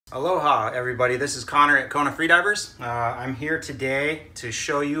Aloha everybody, this is Conor at Kona Freedivers. I'm here today to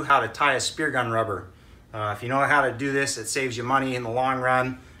show you how to tie a speargun rubber. If you know how to do this, it saves you money in the long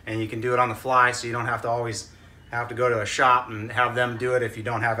run, and you can do it on the fly, so you don't have to always have to go to a shop and have them do it if you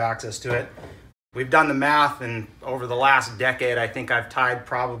don't have access to it. We've done the math, and over the last decade I think I've tied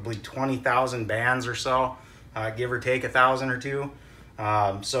probably 20,000 bands or so, give or take 1,000 or two.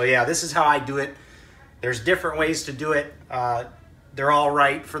 So yeah, this is how I do it. There's different ways to do it. They're all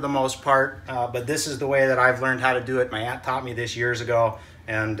right for the most part, but this is the way that I've learned how to do it. My aunt taught me this years ago,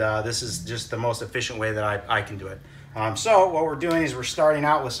 and this is just the most efficient way that I can do it. So what we're doing is we're starting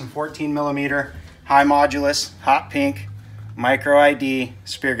out with some 14 millimeter high modulus, hot pink, micro ID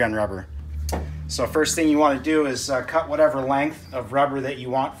speargun rubber. So first thing you want to do is cut whatever length of rubber that you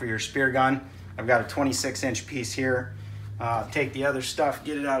want for your speargun. I've got a 26-inch piece here. Take the other stuff,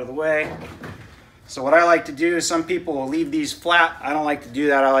 get it out of the way. So what I like to do is, some people will leave these flat. I don't like to do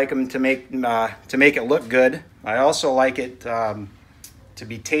that. I like them to make it look good. I also like it to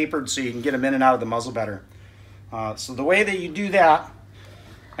be tapered so you can get them in and out of the muzzle better. So the way that you do that,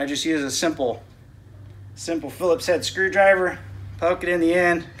 I just use a simple Phillips head screwdriver, poke it in the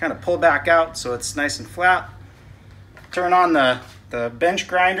end, kind of pull back out so it's nice and flat. Turn on the bench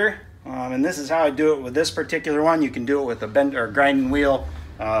grinder, and this is how I do it with this particular one. You can do it with a grinding wheel,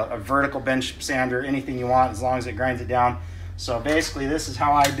 a vertical bench sander, anything you want, as long as it grinds it down. So basically this is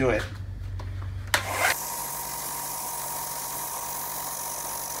how I do it.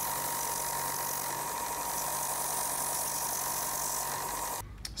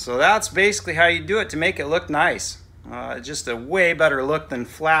 So that's basically how you do it to make it look nice. Just a way better look than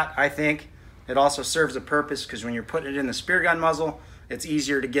flat, I think. It also serves a purpose because when you're putting it in the speargun muzzle, it's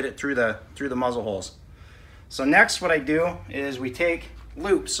easier to get it through the muzzle holes. So next what I do is we take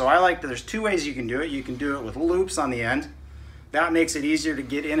loops. So there's two ways you can do it. You can do it with loops on the end. That makes it easier to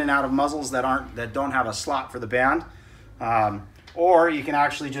get in and out of muzzles that don't have a slot for the band. Or you can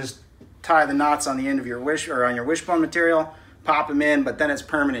actually just tie the knots on the end of your wishbone material, pop them in, but then it's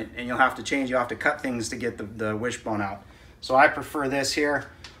permanent and you'll have to cut things to get the wishbone out. So I prefer this here.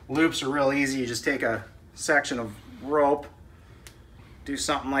 Loops are real easy. You just take a section of rope, do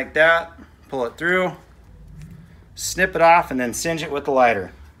something like that, pull it through, snip it off, and then singe it with the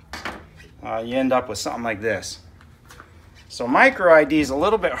lighter. You end up with something like this. So micro ID is a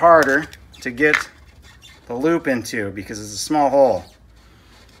little bit harder to get the loop into because it's a small hole.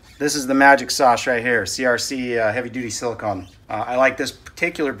 This is the magic sauce right here, CRC heavy duty silicone. I like this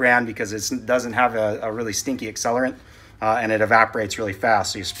particular brand because it doesn't have a really stinky accelerant, and it evaporates really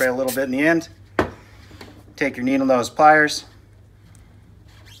fast. So you spray a little bit in the end, take your needle nose pliers,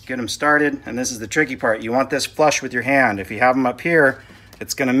 get them started, and this is the tricky part. You want this flush with your hand. If you have them up here,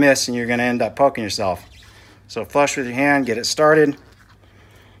 it's gonna miss and you're gonna end up poking yourself. So flush with your hand, get it started,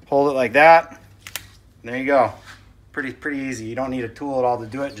 hold it like that. There you go. Pretty easy. You don't need a tool at all to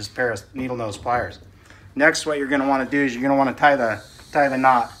do it, just a pair of needle nose pliers. Next, what you're gonna wanna do is you're gonna wanna tie the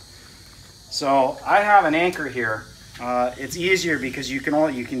knot. So I have an anchor here. It's easier because you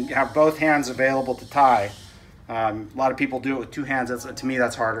can have both hands available to tie. A lot of people do it with two hands. To me,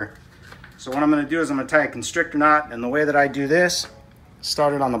 that's harder. So what I'm going to do is I'm going to tie a constrictor knot, and the way that I do this,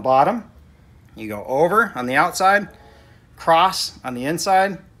 start it on the bottom. You go over on the outside, cross on the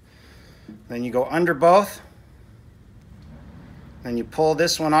inside, then you go under both, then you pull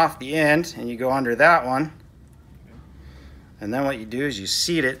this one off the end, and you go under that one, and then what you do is you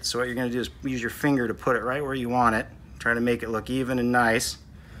seat it. So what you're going to do is use your finger to put it right where you want it. Try to make it look even and nice.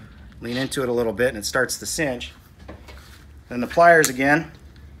 Lean into it a little bit, and it starts to cinch. Then the pliers again,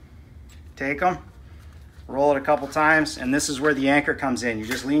 take them, roll it a couple times, and this is where the anchor comes in. You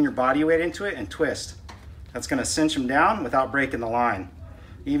just lean your body weight into it and twist. That's gonna cinch them down without breaking the line.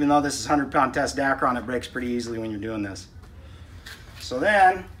 Even though this is 100-pound test Dacron, it breaks pretty easily when you're doing this. So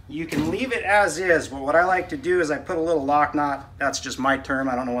then you can leave it as is, but what I like to do is I put a little lock knot. That's just my term.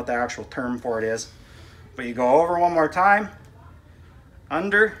 I don't know what the actual term for it is. But you go over one more time,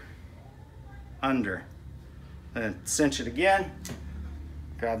 under, then cinch it again,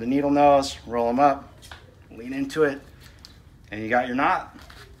 grab the needle nose, roll them up, lean into it, and you got your knot.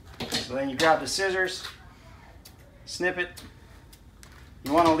 So then you grab the scissors, snip it.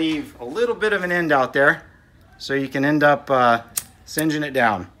 You want to leave a little bit of an end out there so you can end up singeing it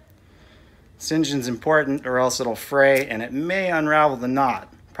down. Singeing's important, or else it'll fray and it may unravel the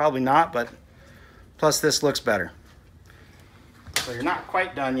knot. Probably not, but plus this looks better. So you're not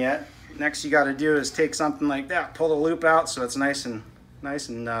quite done yet. Next you got to do is take something like that, pull the loop out so it's nice and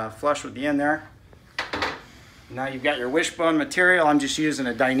flush with the end there. Now you've got your wishbone material. I'm just using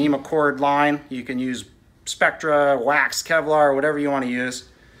a Dyneema cord line. You can use Spectra, wax, kevlar, whatever you want to use.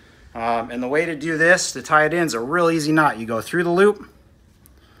 And the way to do this, to tie it in, is a real easy knot. You go through the loop,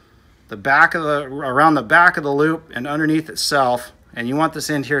 around the back of the loop and underneath itself, and you want this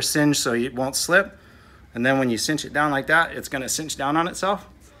end here singed so it won't slip. And then when you cinch it down like that, it's going to cinch down on itself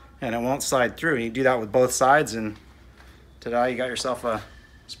and it won't slide through. And you do that with both sides, and ta-da, you got yourself a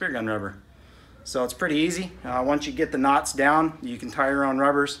Speargun rubber. So it's pretty easy. Once you get the knots down, you can tie your own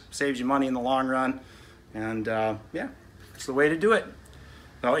rubbers. Saves you money in the long run. And yeah, it's the way to do it.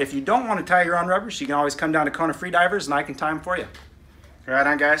 So if you don't want to tie your own rubbers, you can always come down to Kona Freedivers and I can tie them for you. Right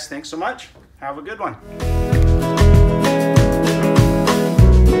on, guys. Thanks so much. Have a good one.